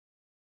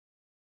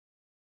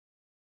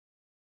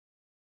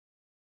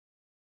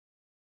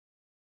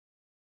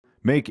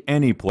Make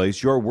any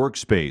place your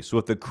workspace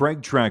with the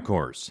Kreg Track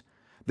Horse.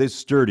 This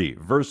sturdy,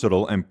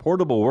 versatile, and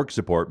portable work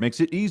support makes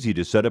it easy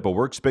to set up a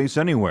workspace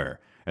anywhere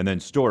and then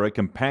store it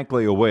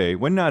compactly away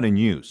when not in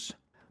use.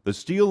 The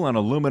steel and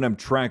aluminum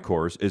track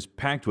horse is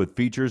packed with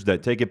features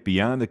that take it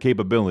beyond the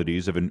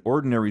capabilities of an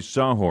ordinary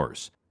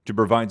sawhorse to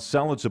provide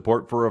solid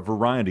support for a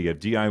variety of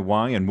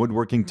DIY and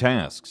woodworking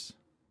tasks.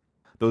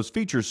 Those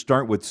features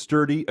start with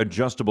sturdy,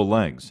 adjustable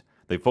legs.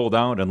 They fold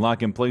out and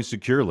lock in place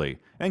securely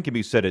and can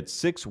be set at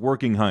 6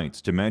 working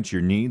heights to match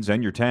your needs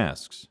and your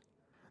tasks.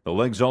 The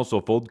legs also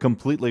fold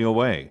completely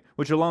away,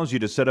 which allows you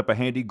to set up a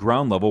handy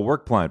ground-level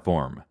work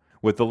platform.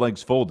 With the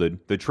legs folded,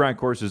 the track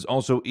horse is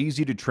also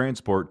easy to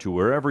transport to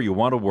wherever you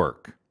want to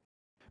work.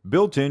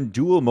 Built-in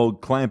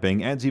dual-mode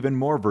clamping adds even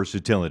more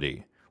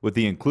versatility. With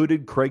the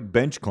included Kreg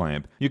bench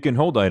clamp, you can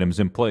hold items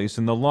in place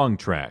in the long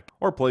track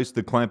or place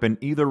the clamp in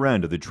either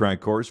end of the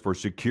track horse for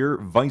secure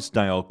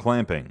vise-style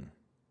clamping.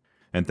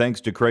 And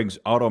thanks to Kreg's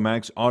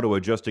AutoMax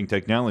auto-adjusting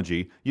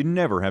technology, you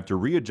never have to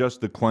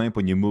readjust the clamp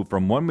when you move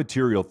from one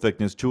material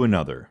thickness to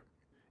another.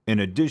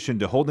 In addition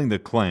to holding the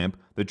clamp,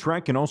 the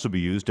track can also be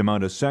used to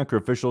mount a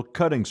sacrificial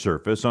cutting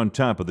surface on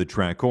top of the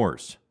track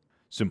horse.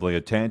 Simply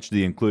attach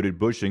the included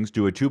bushings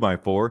to a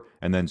 2x4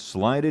 and then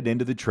slide it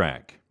into the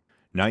track.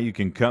 Now you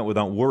can cut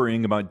without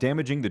worrying about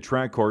damaging the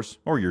track horse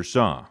or your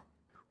saw.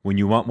 When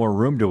you want more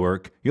room to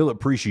work, you'll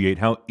appreciate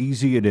how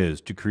easy it is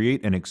to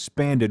create an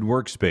expanded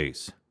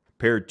workspace.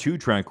 Pair 2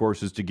 track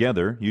horses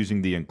together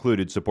using the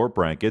included support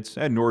brackets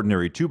and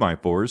ordinary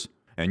 2x4s,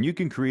 and you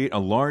can create a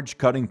large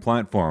cutting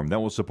platform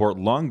that will support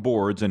long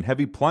boards and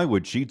heavy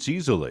plywood sheets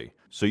easily,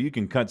 so you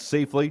can cut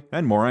safely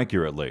and more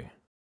accurately.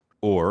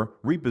 Or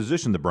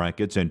reposition the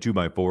brackets and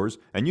 2x4s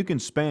and you can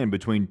span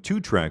between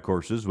 2 track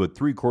horses with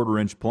 3/4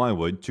 inch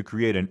plywood to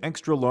create an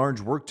extra large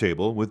work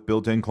table with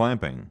built-in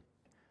clamping.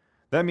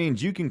 That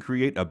means you can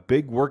create a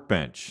big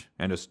workbench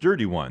and a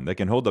sturdy one that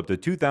can hold up to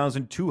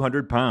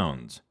 2,200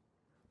 pounds.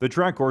 The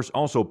track horse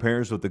also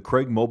pairs with the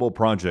Kreg Mobile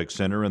Project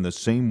Center in the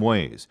same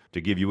ways to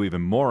give you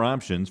even more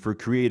options for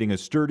creating a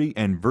sturdy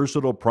and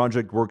versatile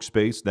project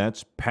workspace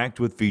that's packed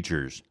with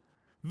features.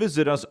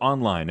 Visit us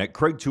online at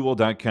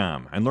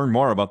kregtool.com and learn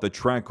more about the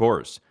track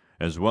horse,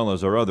 as well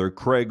as our other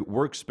Kreg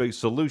workspace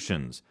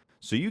solutions,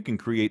 so you can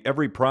create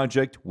every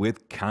project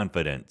with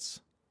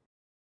confidence.